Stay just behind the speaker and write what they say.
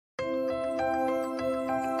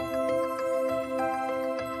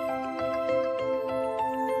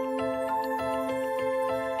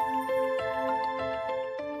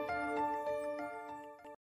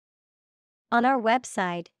On our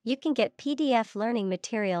website, you can get PDF learning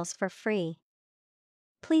materials for free.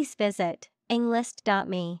 Please visit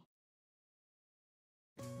englist.me.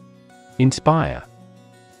 Inspire.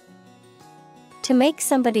 To make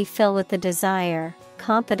somebody feel with the desire,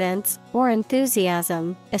 confidence, or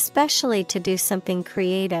enthusiasm, especially to do something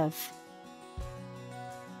creative.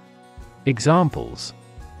 Examples: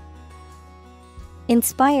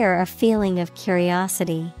 Inspire a feeling of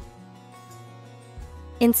curiosity.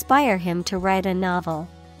 Inspire him to write a novel.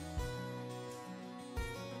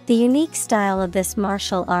 The unique style of this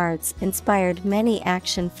martial arts inspired many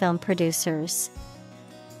action film producers.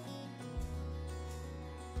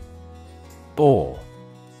 Awe.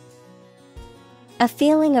 A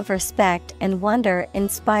feeling of respect and wonder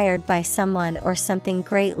inspired by someone or something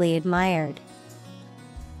greatly admired.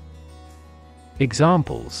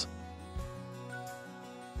 Examples: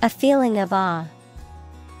 A feeling of awe.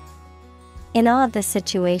 In awe of the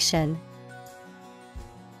situation.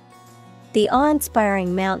 The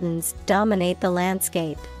awe-inspiring mountains dominate the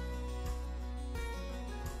landscape.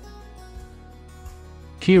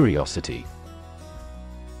 Curiosity.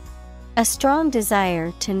 A strong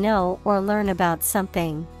desire to know or learn about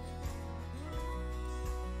something.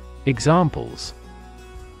 Examples: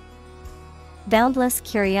 Boundless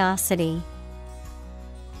curiosity.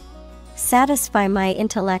 Satisfy my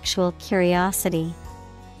intellectual curiosity.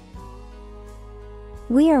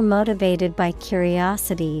 We are motivated by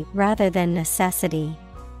curiosity rather than necessity.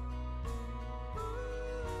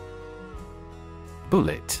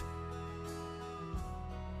 Bullet.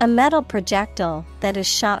 A metal projectile that is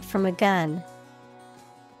shot from a gun.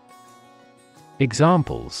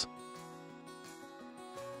 Examples: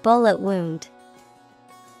 Bullet wound.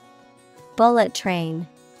 Bullet train.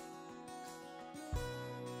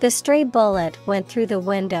 The stray bullet went through the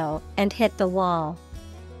window and hit the wall.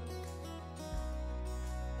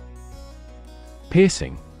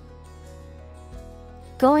 Piercing.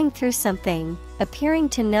 Going through something, appearing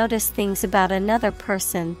to notice things about another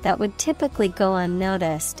person that would typically go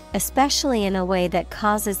unnoticed, especially in a way that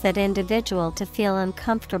causes that individual to feel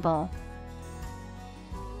uncomfortable.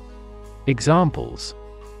 Examples: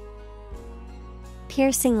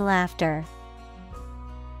 Piercing laughter.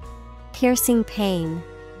 Piercing pain.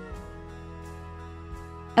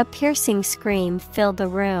 A piercing scream filled the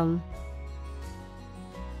room.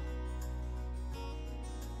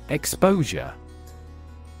 Exposure.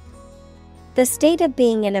 The state of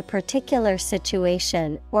being in a particular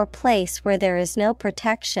situation or place where there is no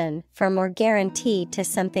protection from or guarantee to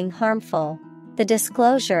something harmful, the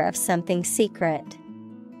disclosure of something secret.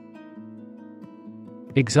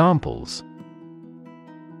 Examples: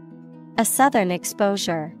 A southern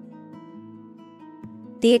exposure.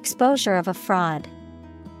 The exposure of a fraud.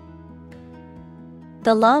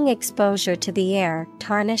 The long exposure to the air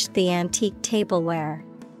tarnished the antique tableware.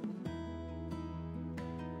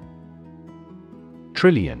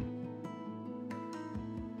 Trillion.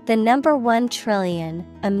 The number 1 trillion,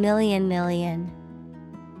 a million million.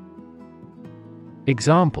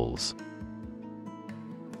 Examples: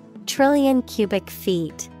 Trillion cubic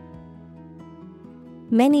feet.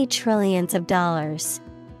 Many trillions of dollars.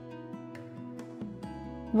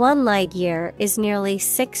 1 light year is nearly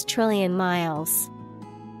 6 trillion miles.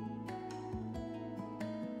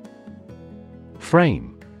 Frame.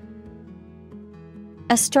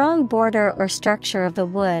 A strong border or structure of the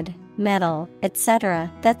wood, metal,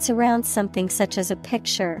 etc. that surrounds something such as a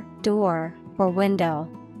picture, door, or window.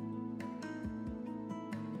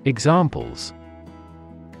 Examples: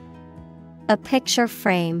 A picture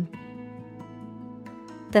frame.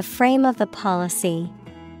 The frame of the policy.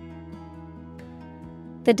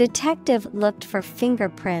 The detective looked for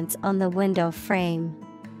fingerprints on the window frame.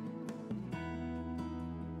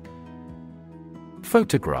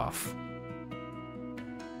 Photograph.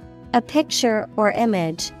 A picture or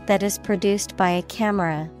image that is produced by a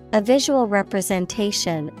camera, a visual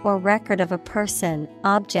representation or record of a person,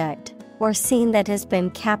 object, or scene that has been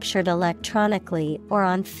captured electronically or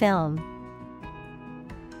on film.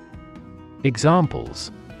 Examples: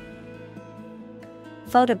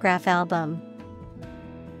 Photograph album.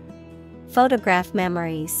 Photograph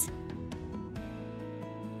memories.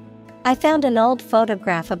 I found an old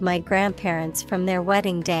photograph of my grandparents from their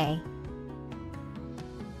wedding day.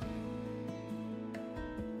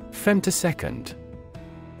 Femtosecond.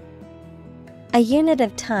 A unit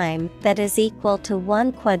of time that is equal to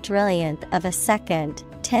 1/4 of a second,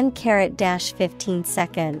 10⁻⁻15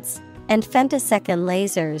 seconds, and femtosecond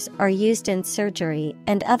lasers are used in surgery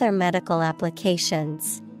and other medical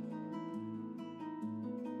applications.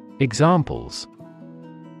 Examples: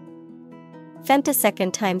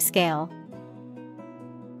 Femtosecond timescale.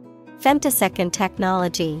 Femtosecond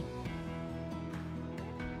technology.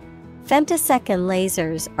 Femtosecond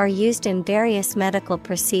lasers are used in various medical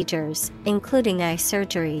procedures, including eye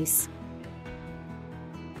surgeries.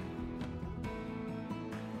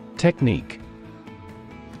 Technique.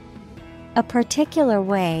 A particular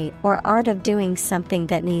way or art of doing something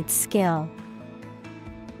that needs skill.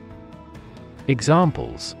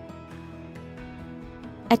 Examples.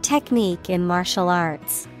 A technique in martial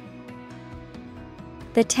arts.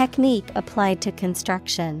 The technique applied to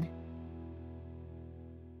construction.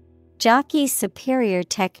 Jockey's superior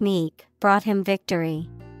technique brought him victory.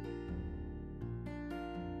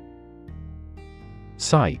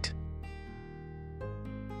 Sight.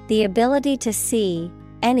 The ability to see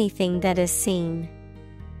anything that is seen.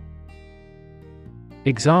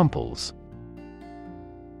 Examples.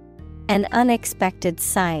 An unexpected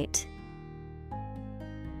sight.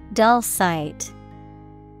 Dull sight.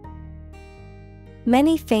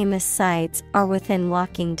 Many famous sights are within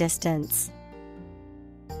walking distance.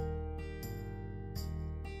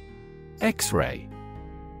 X-ray.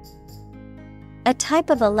 A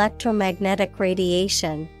type of electromagnetic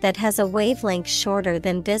radiation that has a wavelength shorter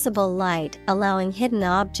than visible light, allowing hidden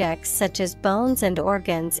objects such as bones and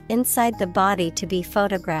organs inside the body to be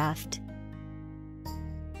photographed.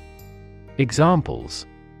 Examples.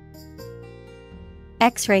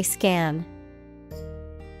 X-ray scan.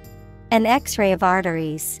 An X-ray of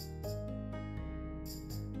arteries.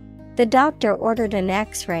 The doctor ordered an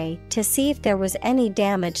X-ray to see if there was any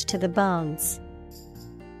damage to the bones.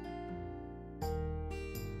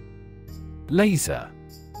 Laser.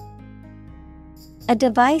 A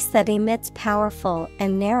device that emits powerful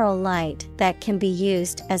and narrow light that can be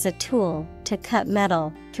used as a tool to cut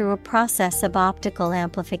metal through a process of optical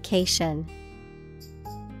amplification.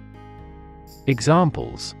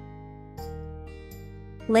 Examples.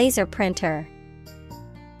 Laser printer.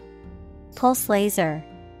 Pulse laser.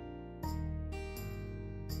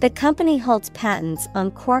 The company holds patents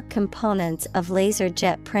on core components of laser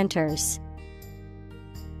jet printers.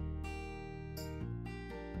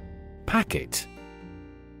 Packet.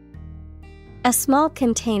 A small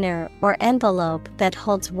container or envelope that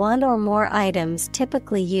holds one or more items,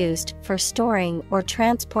 typically used for storing or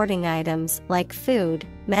transporting items like food,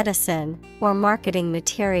 medicine, or marketing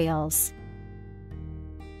materials.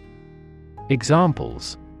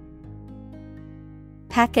 Examples.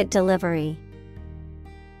 Packet delivery.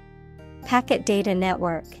 Packet data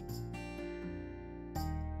network.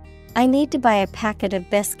 I need to buy a packet of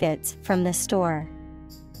biscuits from the store.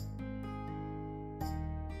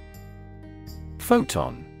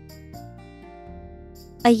 Photon.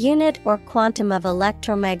 A unit or quantum of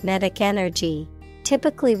electromagnetic energy,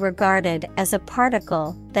 typically regarded as a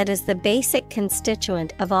particle that is the basic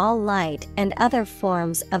constituent of all light and other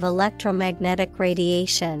forms of electromagnetic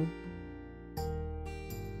radiation.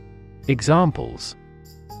 Examples.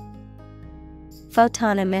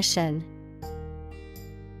 Photon emission.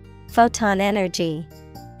 Photon energy.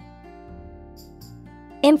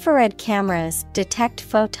 Infrared cameras detect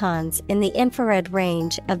photons in the infrared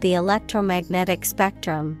range of the electromagnetic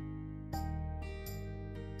spectrum.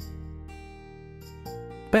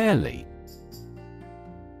 Barely.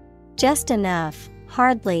 Just enough,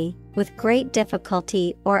 hardly, with great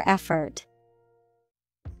difficulty or effort.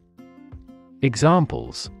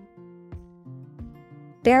 Examples.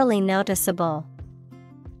 Barely noticeable.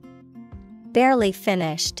 Barely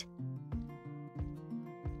finished.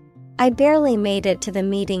 I barely made it to the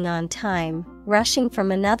meeting on time, rushing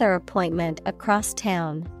from another appointment across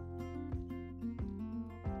town.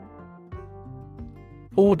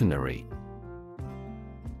 Ordinary.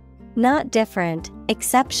 Not different,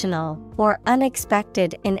 exceptional, or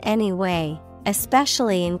unexpected in any way,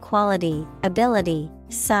 especially in quality, ability,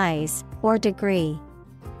 size, or degree.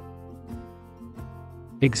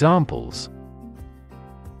 Examples.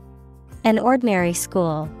 An ordinary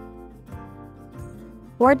school.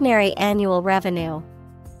 Ordinary annual revenue.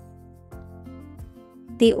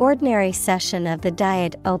 The ordinary session of the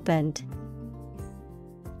Diet opened.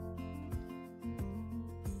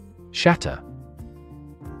 Shatter.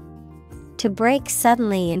 To break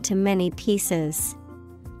suddenly into many pieces.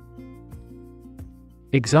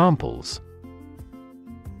 Examples.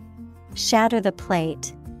 Shatter the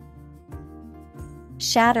plate.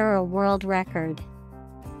 Shatter a world record.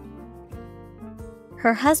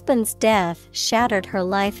 Her husband's death shattered her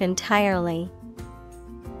life entirely.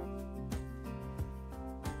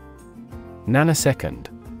 Nanosecond.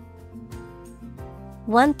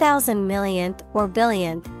 1,000 millionth or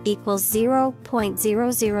billionth equals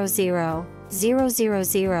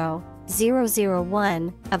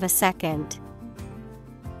 0.000000001 of a second.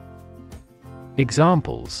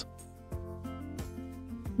 Examples.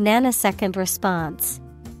 Nanosecond response.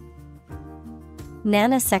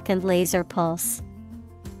 Nanosecond laser pulse.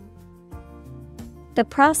 The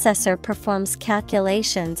processor performs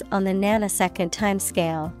calculations on the nanosecond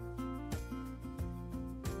timescale.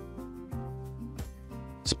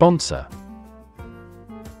 Sponsor.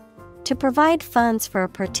 To provide funds for a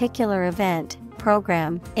particular event,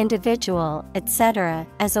 program, individual, etc.,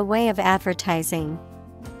 as a way of advertising.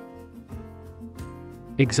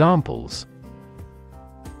 Examples: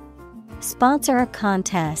 sponsor a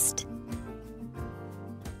contest,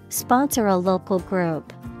 sponsor a local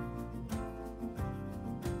group.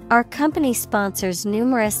 Our company sponsors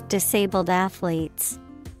numerous disabled athletes.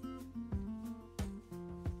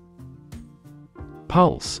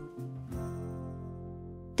 Pulse.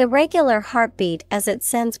 The regular heartbeat as it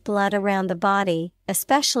sends blood around the body,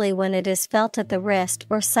 especially when it is felt at the wrist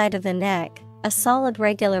or side of the neck, a solid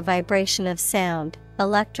regular vibration of sound,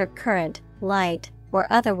 electric current, light, or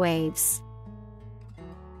other waves.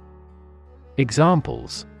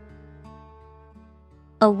 Examples: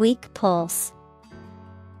 a weak pulse,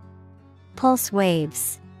 pulse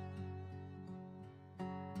waves.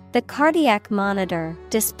 The cardiac monitor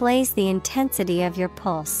displays the intensity of your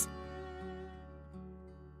pulse.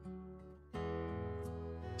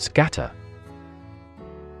 Scatter.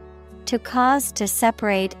 To cause to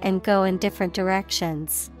separate and go in different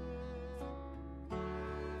directions.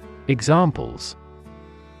 Examples: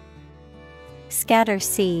 scatter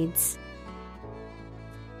seeds,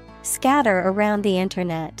 scatter around the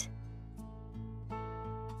internet.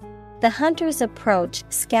 The hunter's approach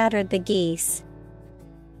scattered the geese.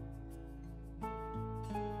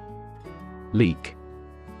 Leak.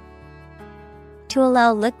 To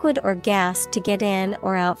allow liquid or gas to get in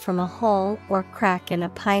or out from a hole or crack in a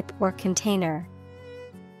pipe or container.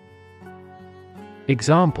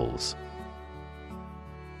 Examples: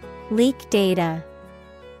 leak data,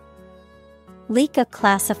 leak a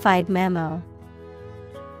classified memo.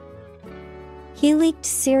 He leaked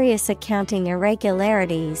serious accounting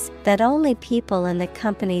irregularities that only people in the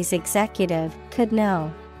company's executive could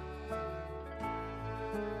know.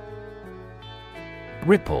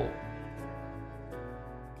 Ripple.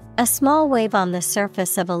 A small wave on the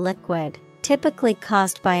surface of a liquid, typically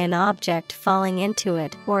caused by an object falling into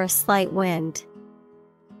it or a slight wind.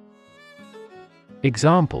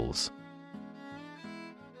 Examples: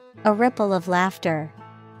 a ripple of laughter,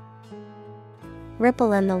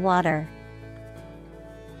 ripple in the water.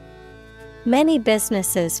 Many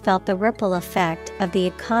businesses felt the ripple effect of the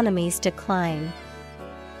economy's decline.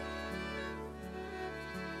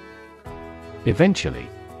 Eventually.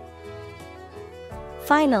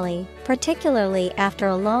 Finally, particularly after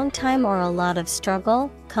a long time or a lot of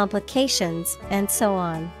struggle, complications, and so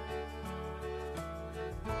on.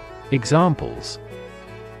 Examples: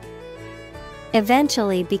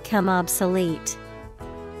 eventually become obsolete,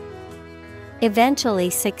 eventually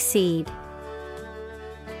succeed.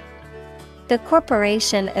 The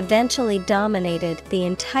corporation eventually dominated the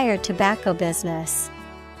entire tobacco business.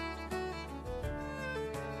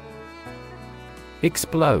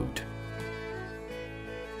 Explode.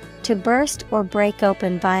 To burst or break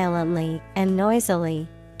open violently and noisily,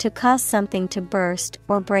 to cause something to burst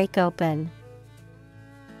or break open.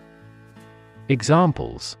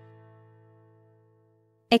 Examples: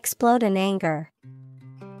 explode in anger,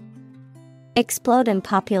 explode in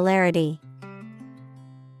popularity.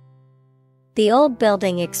 The old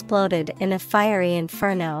building exploded in a fiery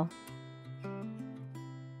inferno.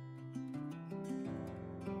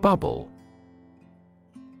 Bubble.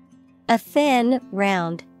 A thin,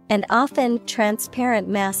 round, and often transparent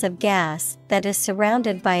mass of gas that is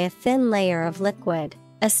surrounded by a thin layer of liquid,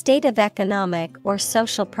 a state of economic or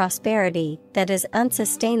social prosperity that is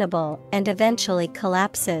unsustainable and eventually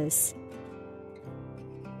collapses.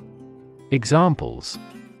 Examples: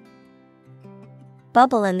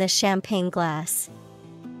 bubble in the champagne glass,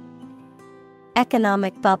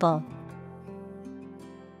 economic bubble.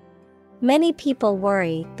 Many people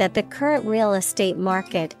worry that the current real estate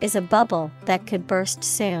market is a bubble that could burst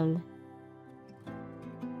soon.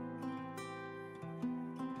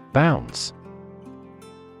 Bounce.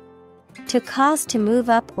 To cause to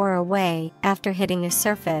move up or away after hitting a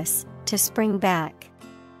surface, to spring back.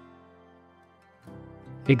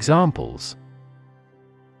 Examples: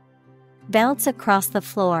 bounce across the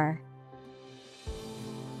floor,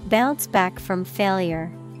 bounce back from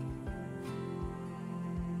failure.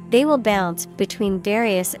 They will bounce between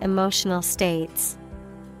various emotional states.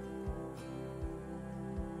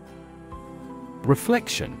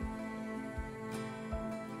 Reflection.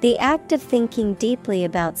 The act of thinking deeply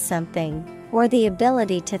about something, or the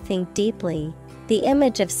ability to think deeply, the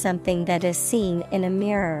image of something that is seen in a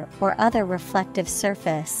mirror or other reflective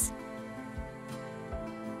surface.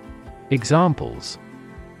 Examples: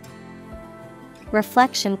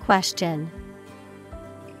 Reflection question.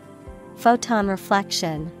 Photon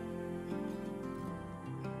reflection.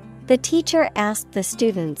 The teacher asked the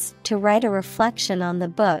students to write a reflection on the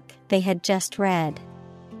book they had just read.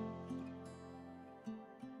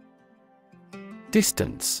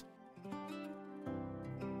 Distance.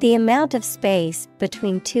 The amount of space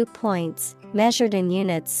between 2 points, measured in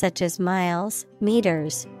units such as miles,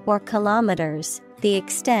 meters, or kilometers, the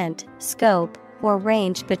extent, scope, or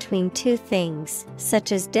range between two things,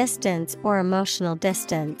 such as distance or emotional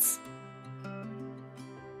distance.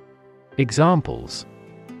 Examples: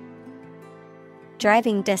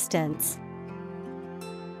 Driving distance.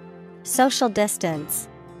 Social distance.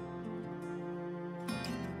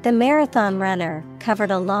 The marathon runner covered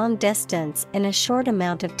a long distance in a short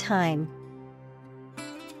amount of time.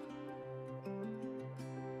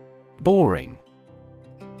 Boring.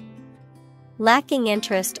 Lacking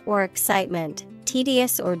interest or excitement,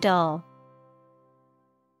 tedious or dull.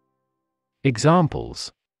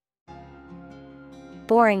 Examples: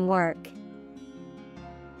 Boring work.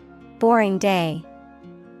 Boring day.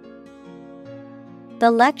 The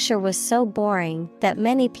lecture was so boring that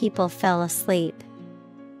many people fell asleep.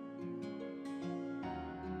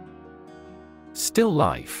 Still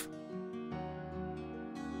life.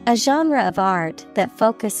 A genre of art that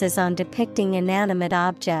focuses on depicting inanimate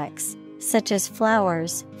objects, such as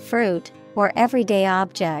flowers, fruit, or everyday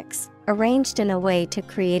objects, arranged in a way to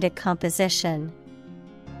create a composition.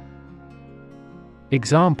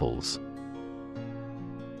 Examples: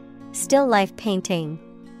 Still life painting.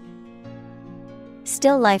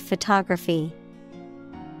 Still life photography.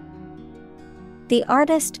 The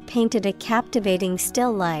artist painted a captivating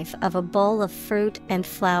still life of a bowl of fruit and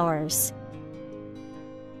flowers.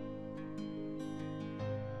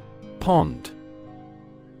 Pond.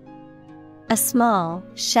 A small,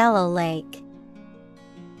 shallow lake.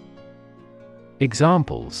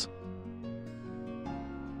 Examples: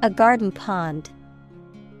 A garden pond.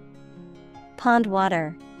 Pond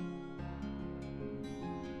water.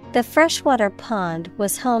 The freshwater pond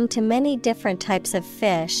was home to many different types of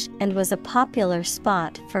fish and was a popular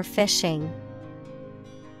spot for fishing.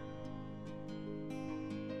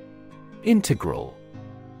 Integral.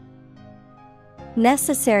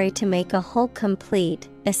 Necessary to make a whole complete,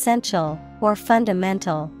 essential, or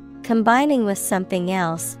fundamental, combining with something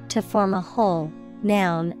else to form a whole.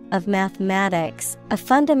 Noun, of mathematics, a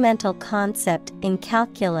fundamental concept in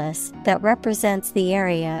calculus that represents the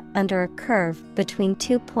area under a curve between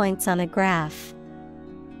 2 points on a graph.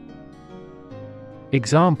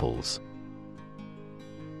 Examples: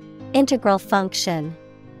 Integral function.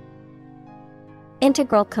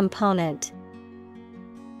 Integral component.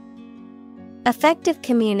 Effective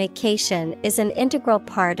communication is an integral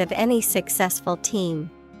part of any successful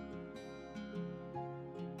team.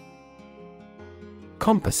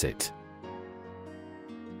 Composite.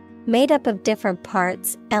 Made up of different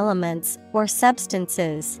parts, elements, or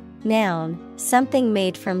substances. Noun, something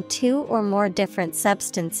made from two or more different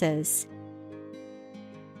substances.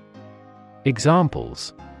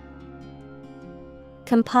 Examples: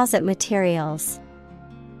 Composite materials.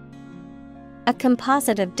 A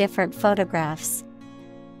composite of different photographs.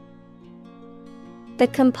 The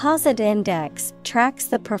composite index tracks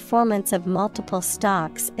the performance of multiple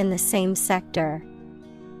stocks in the same sector.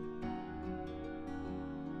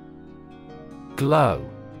 Glow.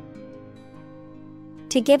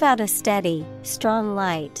 To give out a steady, strong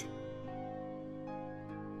light.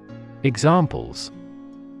 Examples: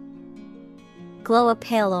 Glow a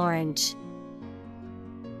pale orange.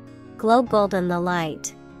 Glow golden the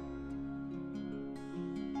light.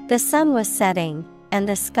 The sun was setting, and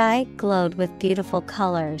the sky glowed with beautiful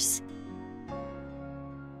colors.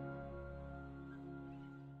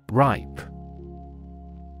 Ripe.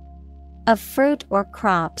 Of fruit or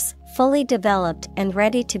crops, fully developed and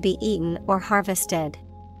ready to be eaten or harvested.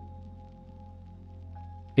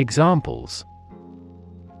 Examples: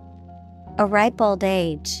 A ripe old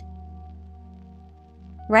age.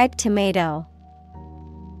 Ripe tomato.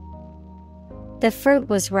 The fruit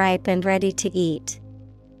was ripe and ready to eat.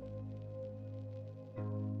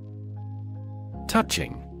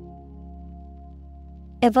 Touching.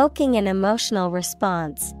 Evoking an emotional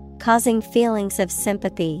response, causing feelings of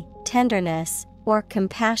sympathy, tenderness, or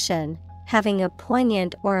compassion, having a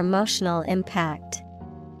poignant or emotional impact.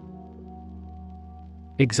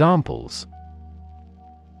 Examples: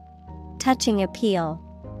 Touching appeal.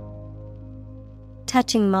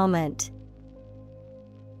 Touching moment.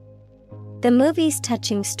 The movie's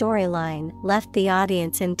touching storyline left the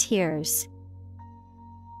audience in tears.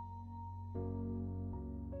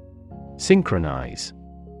 Synchronize.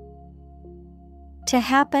 To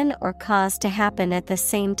happen or cause to happen at the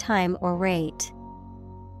same time or rate.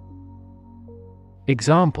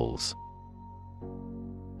 Examples: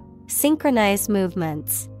 Synchronize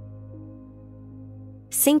movements.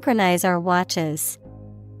 Synchronize our watches.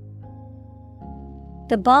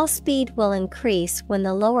 The ball speed will increase when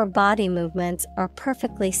the lower body movements are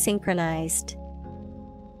perfectly synchronized.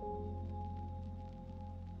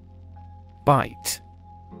 Byte.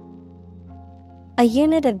 A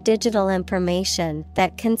unit of digital information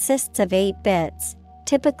that consists of 8 bits,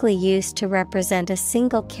 typically used to represent a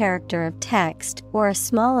single character of text or a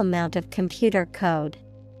small amount of computer code.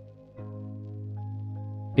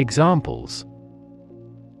 Examples: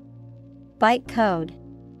 Byte code.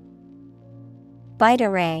 Byte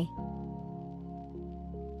array.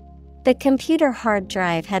 The computer hard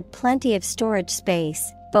drive had plenty of storage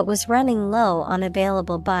space, but was running low on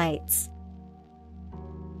available bytes.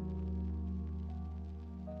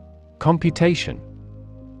 Computation.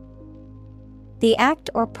 The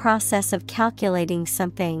act or process of calculating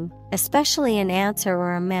something, especially an answer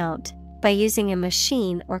or amount, by using a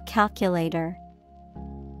machine or calculator.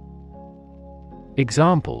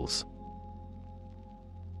 Examples: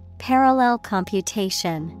 Parallel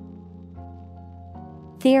computation.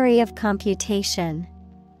 Theory of computation.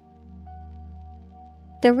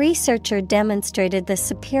 The researcher demonstrated the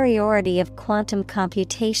superiority of quantum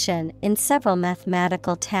computation in several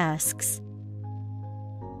mathematical tasks.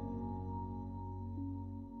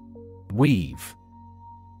 Weave.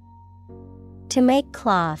 To make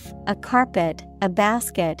cloth, a carpet, a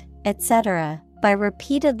basket, etc., by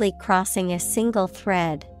repeatedly crossing a single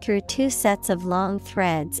thread through 2 sets of long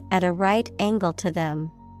threads at a right angle to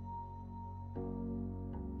them.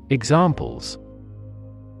 Examples: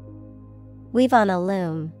 Weave on a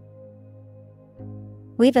loom.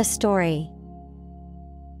 Weave a story.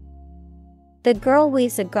 The girl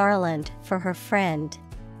weaves a garland for her friend.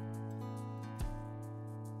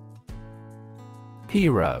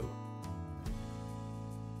 Hero.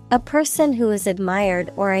 A person who is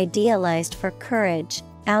admired or idealized for courage,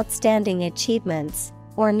 outstanding achievements,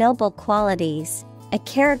 or noble qualities, a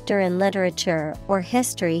character in literature or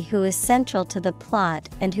history who is central to the plot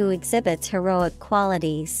and who exhibits heroic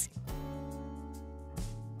qualities.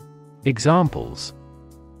 Examples: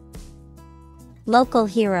 Local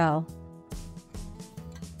hero.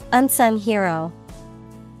 Unsung hero.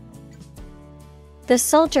 The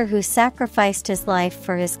soldier who sacrificed his life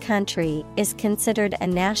for his country is considered a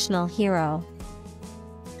national hero.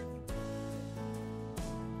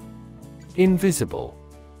 Invisible.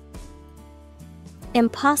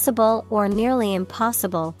 Impossible or nearly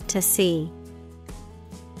impossible to see.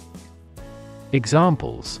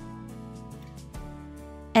 Examples: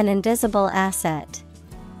 An invisible asset.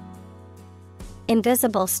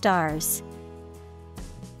 Invisible stars.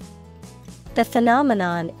 The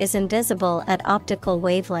phenomenon is invisible at optical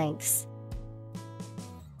wavelengths.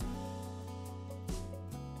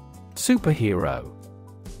 Superhero.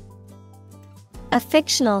 A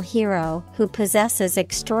fictional hero who possesses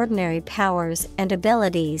extraordinary powers and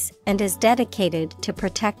abilities and is dedicated to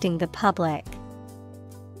protecting the public.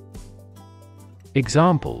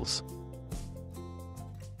 Examples: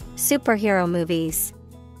 Superhero movies.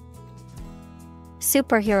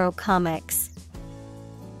 Superhero comics.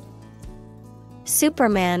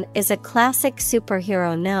 Superman is a classic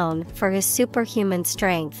superhero known for his superhuman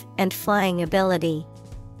strength and flying ability.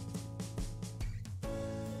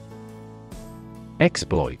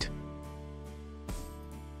 Exploit.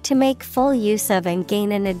 To make full use of and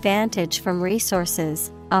gain an advantage from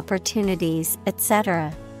resources, opportunities,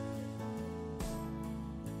 etc.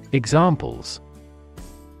 Examples: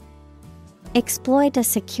 Exploit a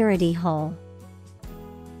security hole.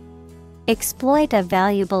 Exploit a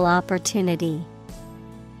valuable opportunity.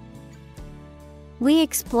 We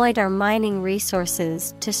exploit our mining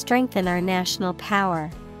resources to strengthen our national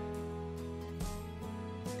power.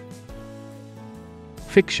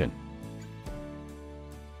 Fiction.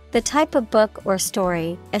 The type of book or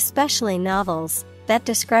story, especially novels, that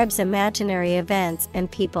describes imaginary events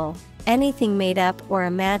and people, anything made up or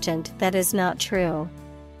imagined that is not true.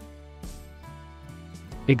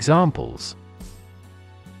 Examples: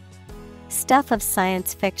 Stuff of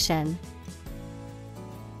science fiction.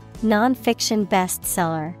 Non-fiction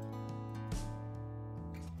bestseller.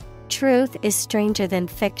 Truth is stranger than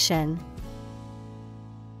fiction.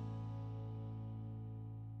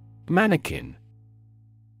 Mannequin.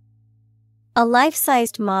 A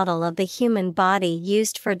life-sized model of the human body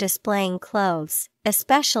used for displaying clothes,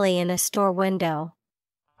 especially in a store window.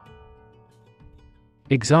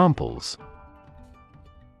 Examples: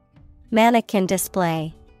 Mannequin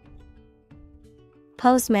display.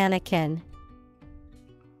 Pose mannequin.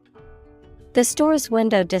 The store's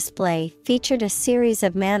window display featured a series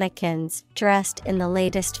of mannequins dressed in the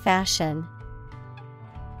latest fashion.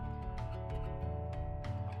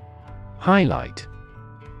 Highlight.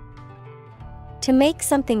 To make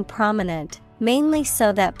something prominent, mainly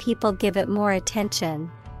so that people give it more attention.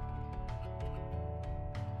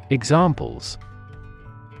 Examples: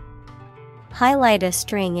 Highlight a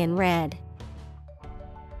string in red.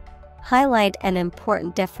 Highlight an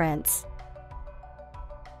important difference.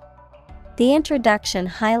 The introduction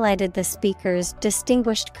highlighted the speaker's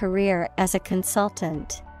distinguished career as a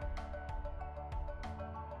consultant.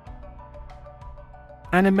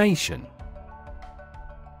 Animation.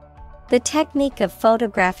 The technique of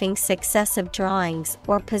photographing successive drawings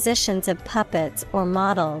or positions of puppets or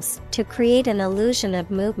models to create an illusion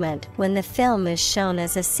of movement when the film is shown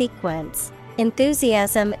as a sequence.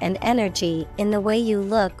 Enthusiasm and energy in the way you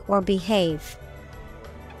look or behave.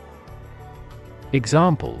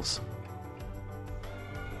 Examples: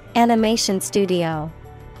 Animation studio.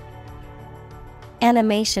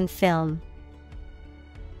 Animation film.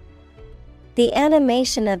 The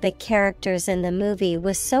animation of the characters in the movie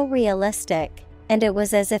was so realistic, and it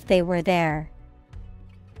was as if they were there.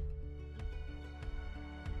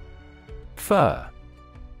 Fir.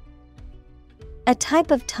 A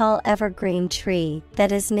type of tall evergreen tree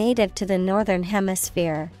that is native to the northern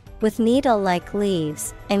hemisphere, with needle-like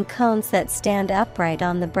leaves and cones that stand upright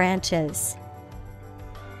on the branches.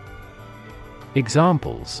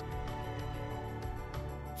 Examples: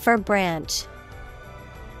 Fir branch.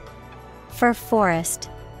 Fir forest.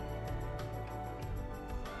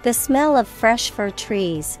 The smell of fresh fir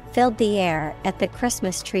trees filled the air at the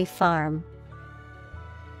Christmas tree farm.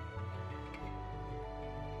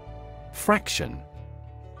 Fraction.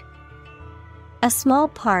 A small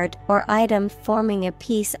part or item forming a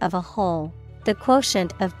piece of a whole, the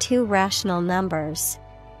quotient of two rational numbers.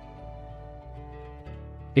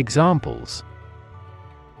 Examples: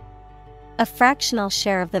 A fractional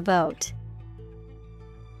share of the vote.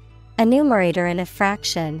 A numerator in a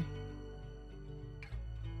fraction.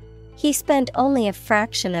 He spent only a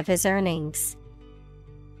fraction of his earnings.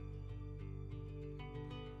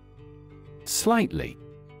 Slightly.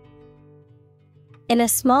 In a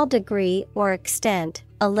small degree or extent,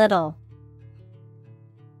 a little.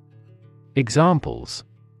 Examples: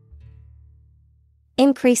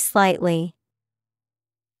 Increase slightly.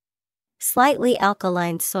 Slightly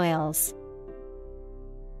alkaline soils.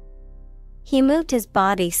 He moved his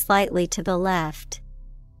body slightly to the left.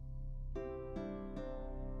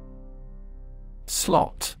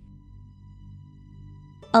 Slot.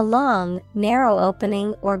 A long, narrow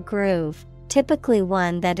opening or groove, typically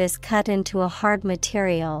one that is cut into a hard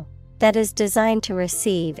material, that is designed to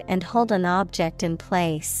receive and hold an object in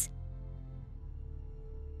place.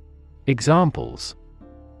 Examples: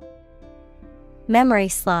 Memory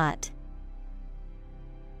slot.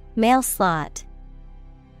 Mail slot.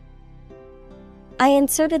 I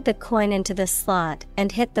inserted the coin into the slot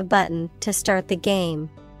and hit the button to start the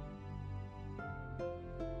game.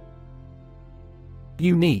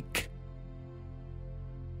 Unique.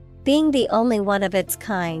 Being the only one of its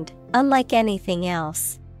kind, unlike anything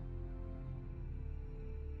else.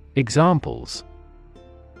 Examples: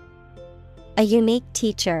 A unique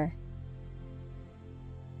teacher.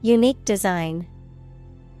 Unique design.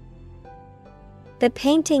 The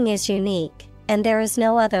painting is unique, and there is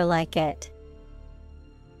no other like it.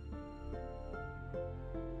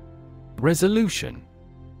 Resolution.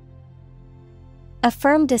 A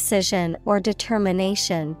firm decision or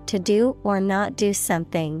determination to do or not do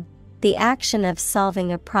something. The action of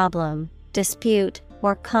solving a problem, dispute,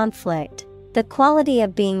 or conflict. The quality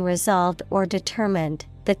of being resolved or determined.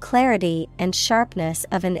 The clarity and sharpness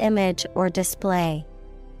of an image or display.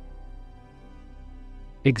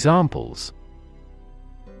 Examples: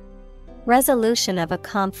 Resolution of a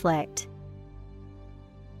conflict.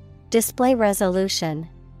 Display resolution.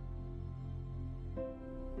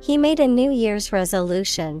 He made a New Year's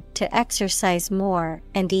resolution to exercise more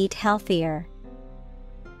and eat healthier.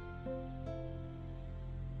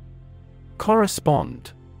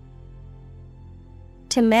 Correspond.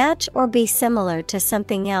 To match or be similar to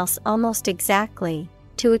something else almost exactly,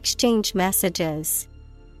 to exchange messages.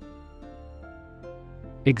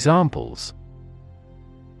 Examples: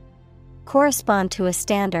 Correspond to a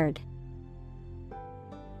standard.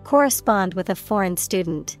 Correspond with a foreign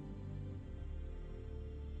student.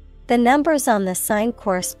 The numbers on the sign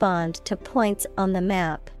correspond to points on the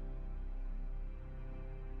map.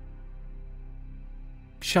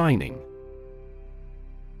 Shining.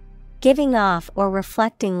 Giving off or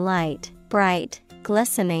reflecting light, bright,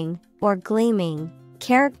 glistening, or gleaming,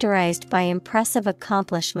 characterized by impressive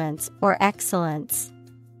accomplishments or excellence.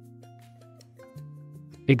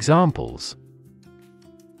 Examples: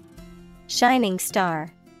 Shining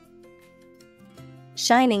star.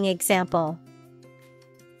 Shining example.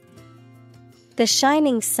 The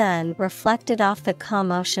shining sun reflected off the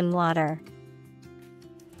calm ocean water.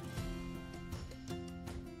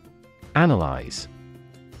 Analyze.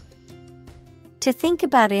 To think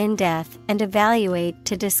about in depth and evaluate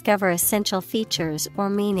to discover essential features or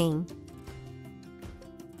meaning.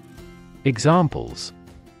 Examples: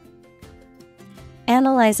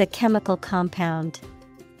 Analyze a chemical compound.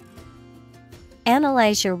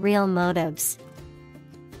 Analyze your real motives.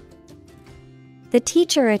 The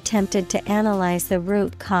teacher attempted to analyze the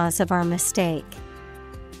root cause of our mistake.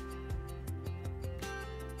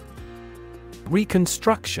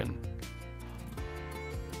 Reconstruction.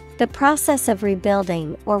 The process of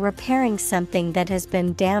rebuilding or repairing something that has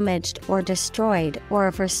been damaged or destroyed, or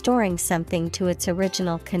of restoring something to its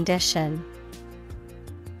original condition.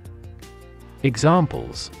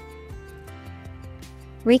 Examples: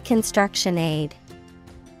 Reconstruction aid.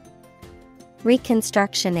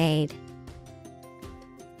 Reconstruction aid.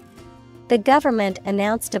 The government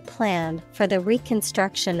announced a plan for the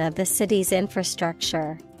reconstruction of the city's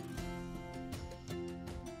infrastructure.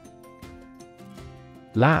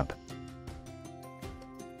 Lab.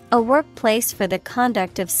 A workplace for the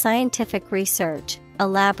conduct of scientific research, a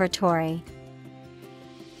laboratory.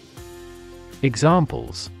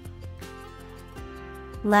 Examples: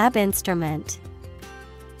 Lab instrument.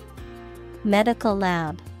 Medical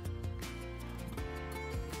lab.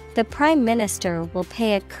 The Prime Minister will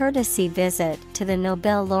pay a courtesy visit to the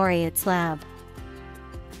Nobel laureate's lab.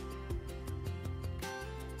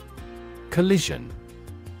 Collision.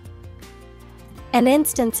 An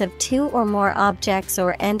instance of two or more objects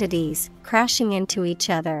or entities crashing into each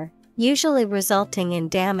other, usually resulting in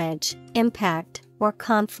damage, impact, or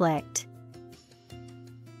conflict.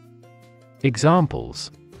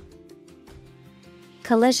 Examples: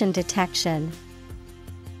 Collision detection.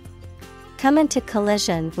 Come into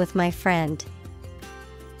collision with my friend.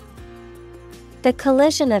 The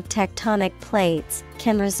collision of tectonic plates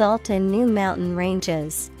can result in new mountain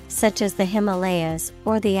ranges, such as the Himalayas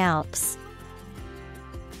or the Alps.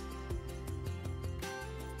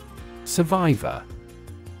 Survivor.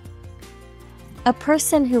 A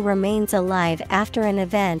person who remains alive after an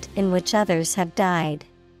event in which others have died.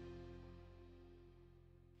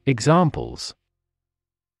 Examples: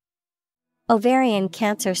 Ovarian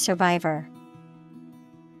cancer survivor.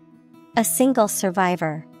 A single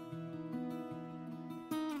survivor.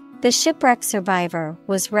 The shipwreck survivor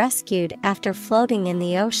was rescued after floating in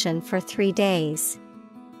the ocean for 3 days.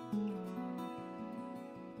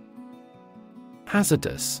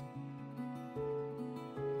 Hazardous.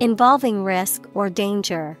 Involving risk or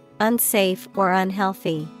danger, unsafe or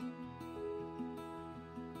unhealthy.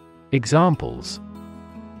 Examples: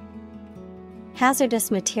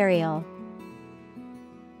 Hazardous material.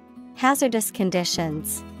 Hazardous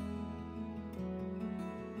conditions.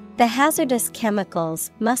 The hazardous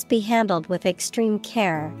chemicals must be handled with extreme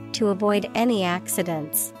care to avoid any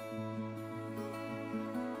accidents.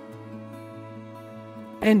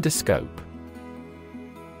 Endoscope.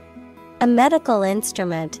 A medical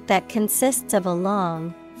instrument that consists of a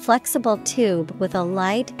long, flexible tube with a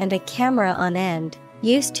light and a camera on end,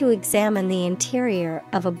 used to examine the interior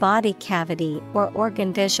of a body cavity or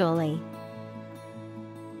organ visually.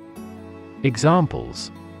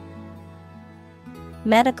 Examples: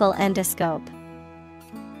 Medical endoscope.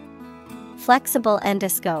 Flexible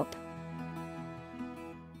endoscope.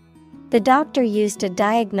 The doctor used a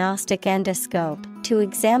diagnostic endoscope to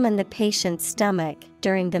examine the patient's stomach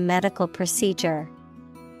during the medical procedure.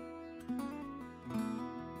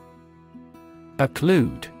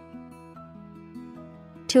 Occlude.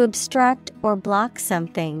 To obstruct or block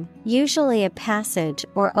something, usually a passage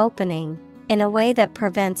or opening, in a way that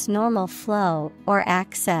prevents normal flow or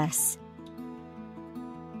access.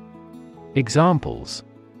 Examples: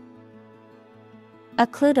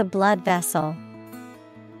 Occlude a blood vessel.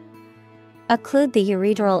 Occlude the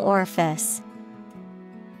ureteral orifice.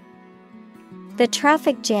 The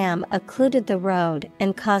traffic jam occluded the road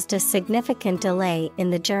and caused a significant delay in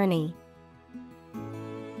the journey.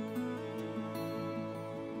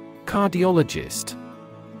 Cardiologist.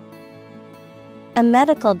 A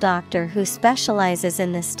medical doctor who specializes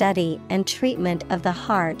in the study and treatment of the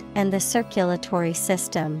heart and the circulatory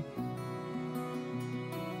system.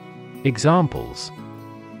 Examples: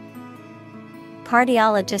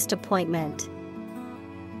 cardiologist appointment,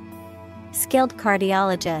 skilled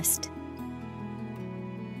cardiologist.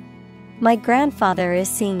 My grandfather is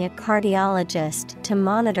seeing a cardiologist to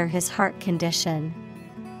monitor his heart condition.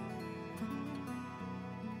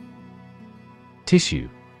 Tissue.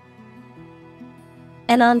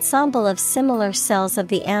 An ensemble of similar cells of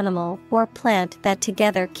the animal or plant that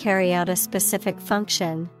together carry out a specific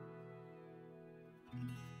function.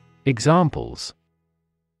 Examples: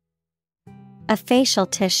 a facial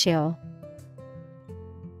tissue,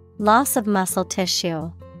 loss of muscle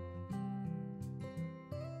tissue.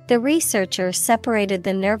 The researcher separated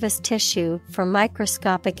the nervous tissue for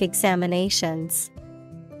microscopic examinations.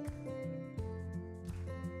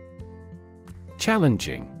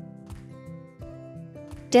 Challenging.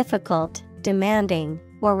 Difficult, demanding,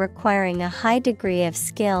 or requiring a high degree of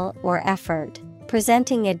skill or effort,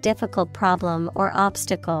 presenting a difficult problem or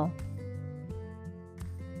obstacle.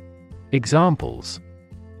 Examples: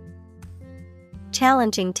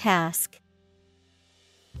 challenging task,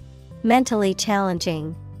 mentally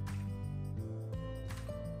challenging.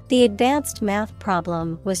 The advanced math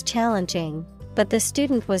problem was challenging, but the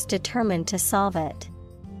student was determined to solve it.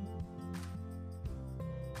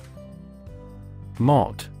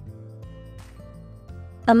 Mod.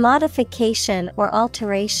 A modification or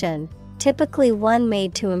alteration, typically one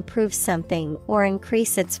made to improve something or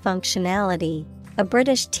increase its functionality. A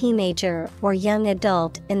British teenager or young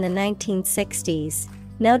adult in the 1960s,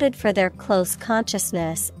 noted for their close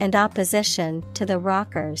consciousness and opposition to the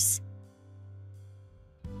rockers.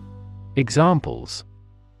 Examples: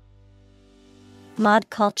 mod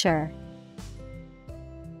culture,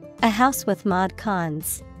 a house with mod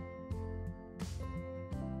cons.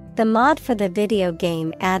 The mod for the video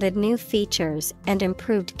game added new features and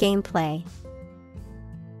improved gameplay.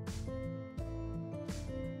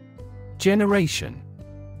 Generation.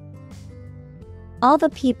 All the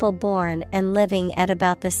people born and living at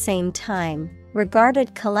about the same time,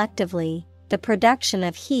 regarded collectively, the production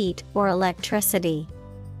of heat or electricity.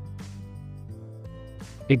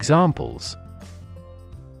 Examples: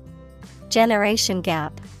 generation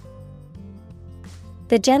gap,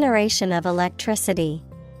 the generation of electricity.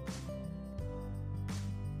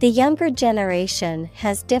 The younger generation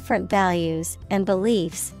has different values and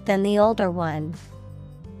beliefs than the older one.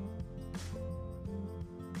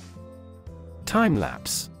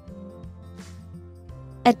 Time-lapse.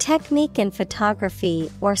 A technique in photography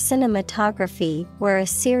or cinematography where a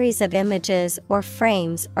series of images or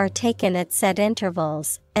frames are taken at set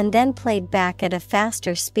intervals and then played back at a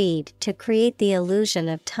faster speed to create the illusion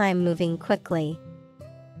of time moving quickly.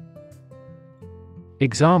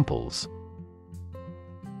 Examples: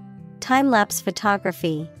 time-lapse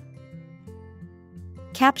photography,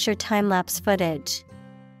 capture time-lapse footage.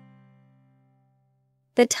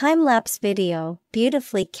 The time-lapse video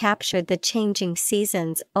beautifully captured the changing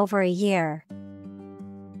seasons over a year.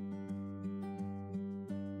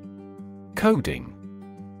 Coding.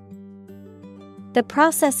 The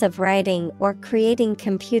process of writing or creating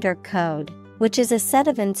computer code, which is a set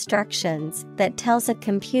of instructions that tells a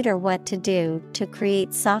computer what to do to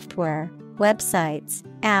create software, websites,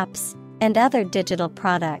 apps, and other digital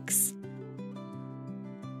products.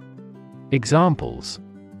 Examples: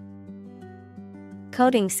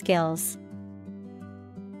 coding skills,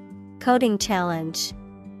 coding challenge.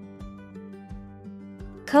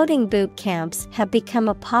 Coding boot camps have become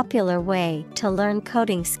a popular way to learn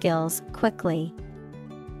coding skills quickly.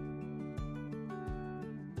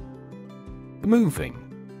 Moving.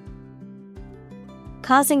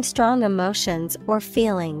 Causing strong emotions or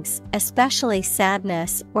feelings, especially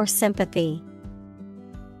sadness or sympathy.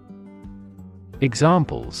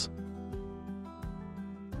 Examples: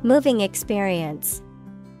 moving experience,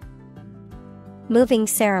 moving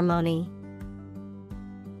ceremony.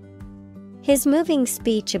 His moving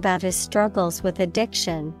speech about his struggles with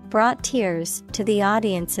addiction brought tears to the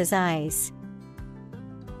audience's eyes.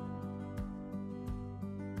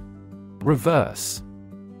 Reverse.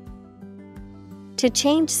 To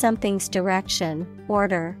change something's direction,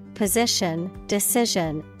 order, position,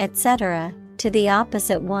 decision, etc., to the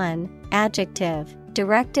opposite one, adjective,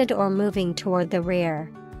 directed or moving toward the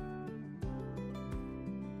rear.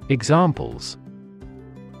 Examples: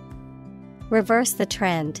 reverse the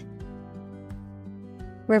trend,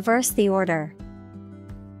 reverse the order.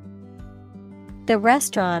 The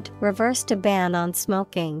restaurant reversed a ban on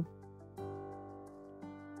smoking.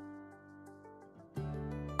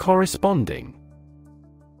 Corresponding.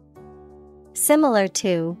 Similar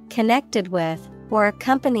to, connected with, or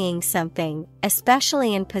accompanying something,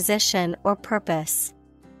 especially in position or purpose.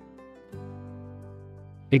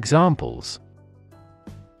 Examples: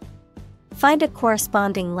 Find a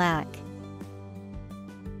corresponding lack.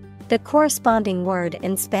 The corresponding word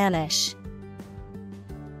in Spanish.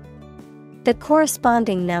 The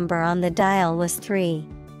corresponding number on the dial was 3.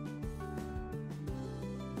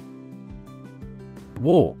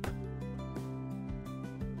 Warp.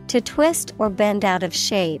 To twist or bend out of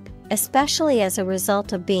shape, especially as a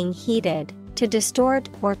result of being heated, to distort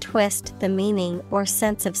or twist the meaning or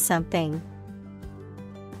sense of something.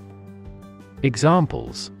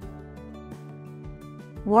 Examples: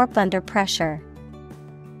 Warp under pressure.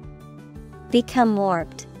 Become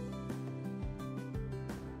warped.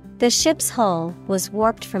 The ship's hull was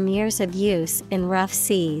warped from years of use in rough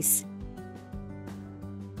seas.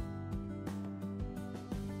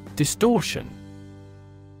 Distortion.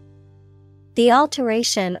 The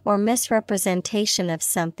alteration or misrepresentation of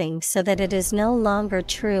something so that it is no longer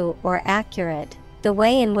true or accurate, the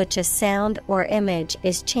way in which a sound or image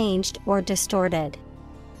is changed or distorted.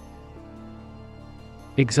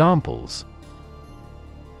 Examples: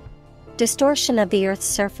 Distortion of the Earth's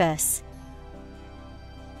surface.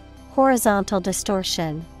 Horizontal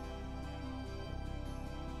distortion.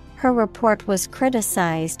 Her report was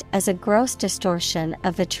criticized as a gross distortion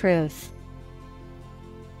of the truth.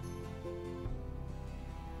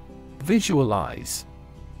 Visualize.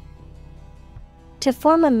 To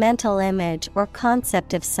form a mental image or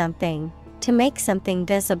concept of something, to make something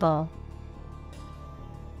visible.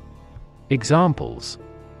 Examples: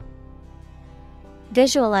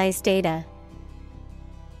 Visualize data.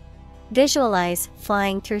 Visualize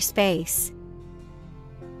flying through space.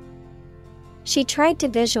 She tried to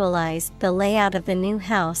visualize the layout of the new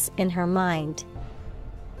house in her mind.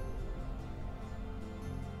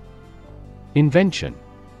 Invention.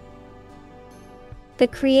 The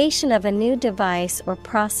creation of a new device or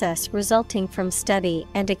process resulting from study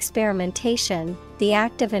and experimentation, the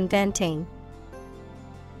act of inventing.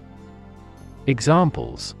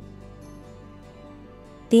 Examples: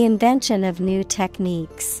 The invention of new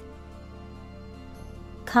techniques.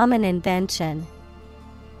 Common invention.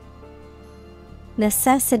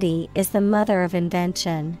 Necessity is the mother of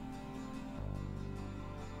invention.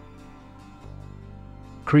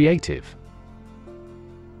 Creative.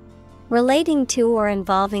 Relating to or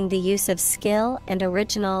involving the use of skill and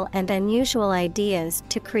original and unusual ideas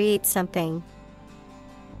to create something.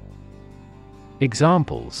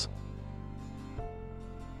 Examples: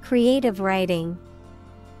 Creative writing.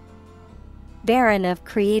 Barren of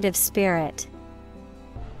creative spirit.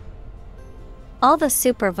 All the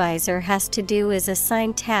supervisor has to do is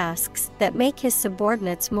assign tasks that make his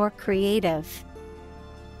subordinates more creative.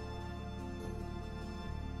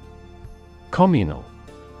 Communal.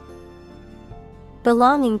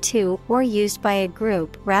 Belonging to or used by a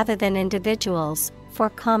group rather than individuals,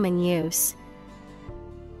 for common use.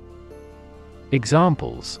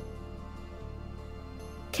 Examples: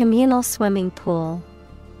 Communal swimming pool.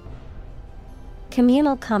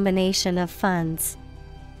 Communal combination of funds.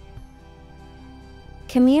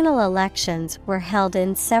 Communal elections were held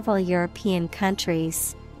in several European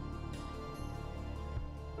countries.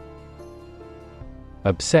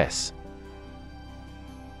 Obsess.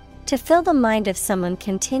 To fill the mind of someone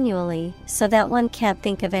continually so that one can't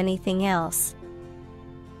think of anything else.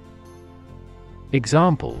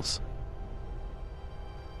 Examples: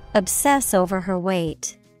 Obsess over her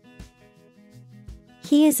weight.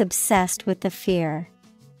 He is obsessed with the fear.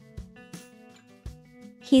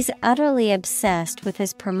 He's utterly obsessed with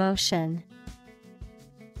his promotion.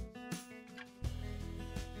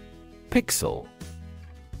 Pixel.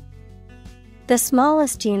 The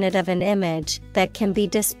smallest unit of an image that can be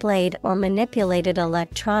displayed or manipulated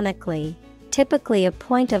electronically, typically a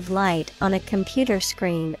point of light on a computer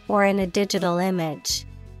screen or in a digital image.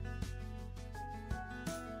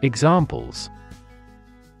 Examples: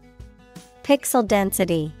 Pixel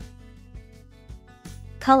density.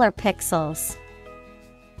 Color pixels.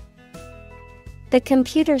 The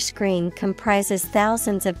computer screen comprises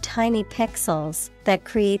thousands of tiny pixels that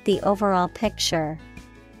create the overall picture.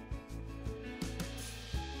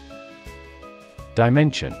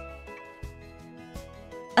 Dimension.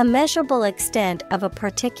 A measurable extent of a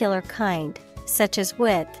particular kind, such as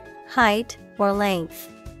width, height, or length.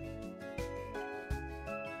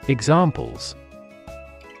 Examples: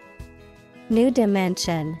 New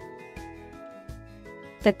dimension.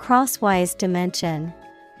 The crosswise dimension.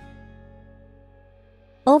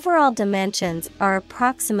 Overall dimensions are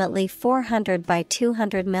approximately 400 by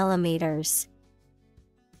 200 millimeters.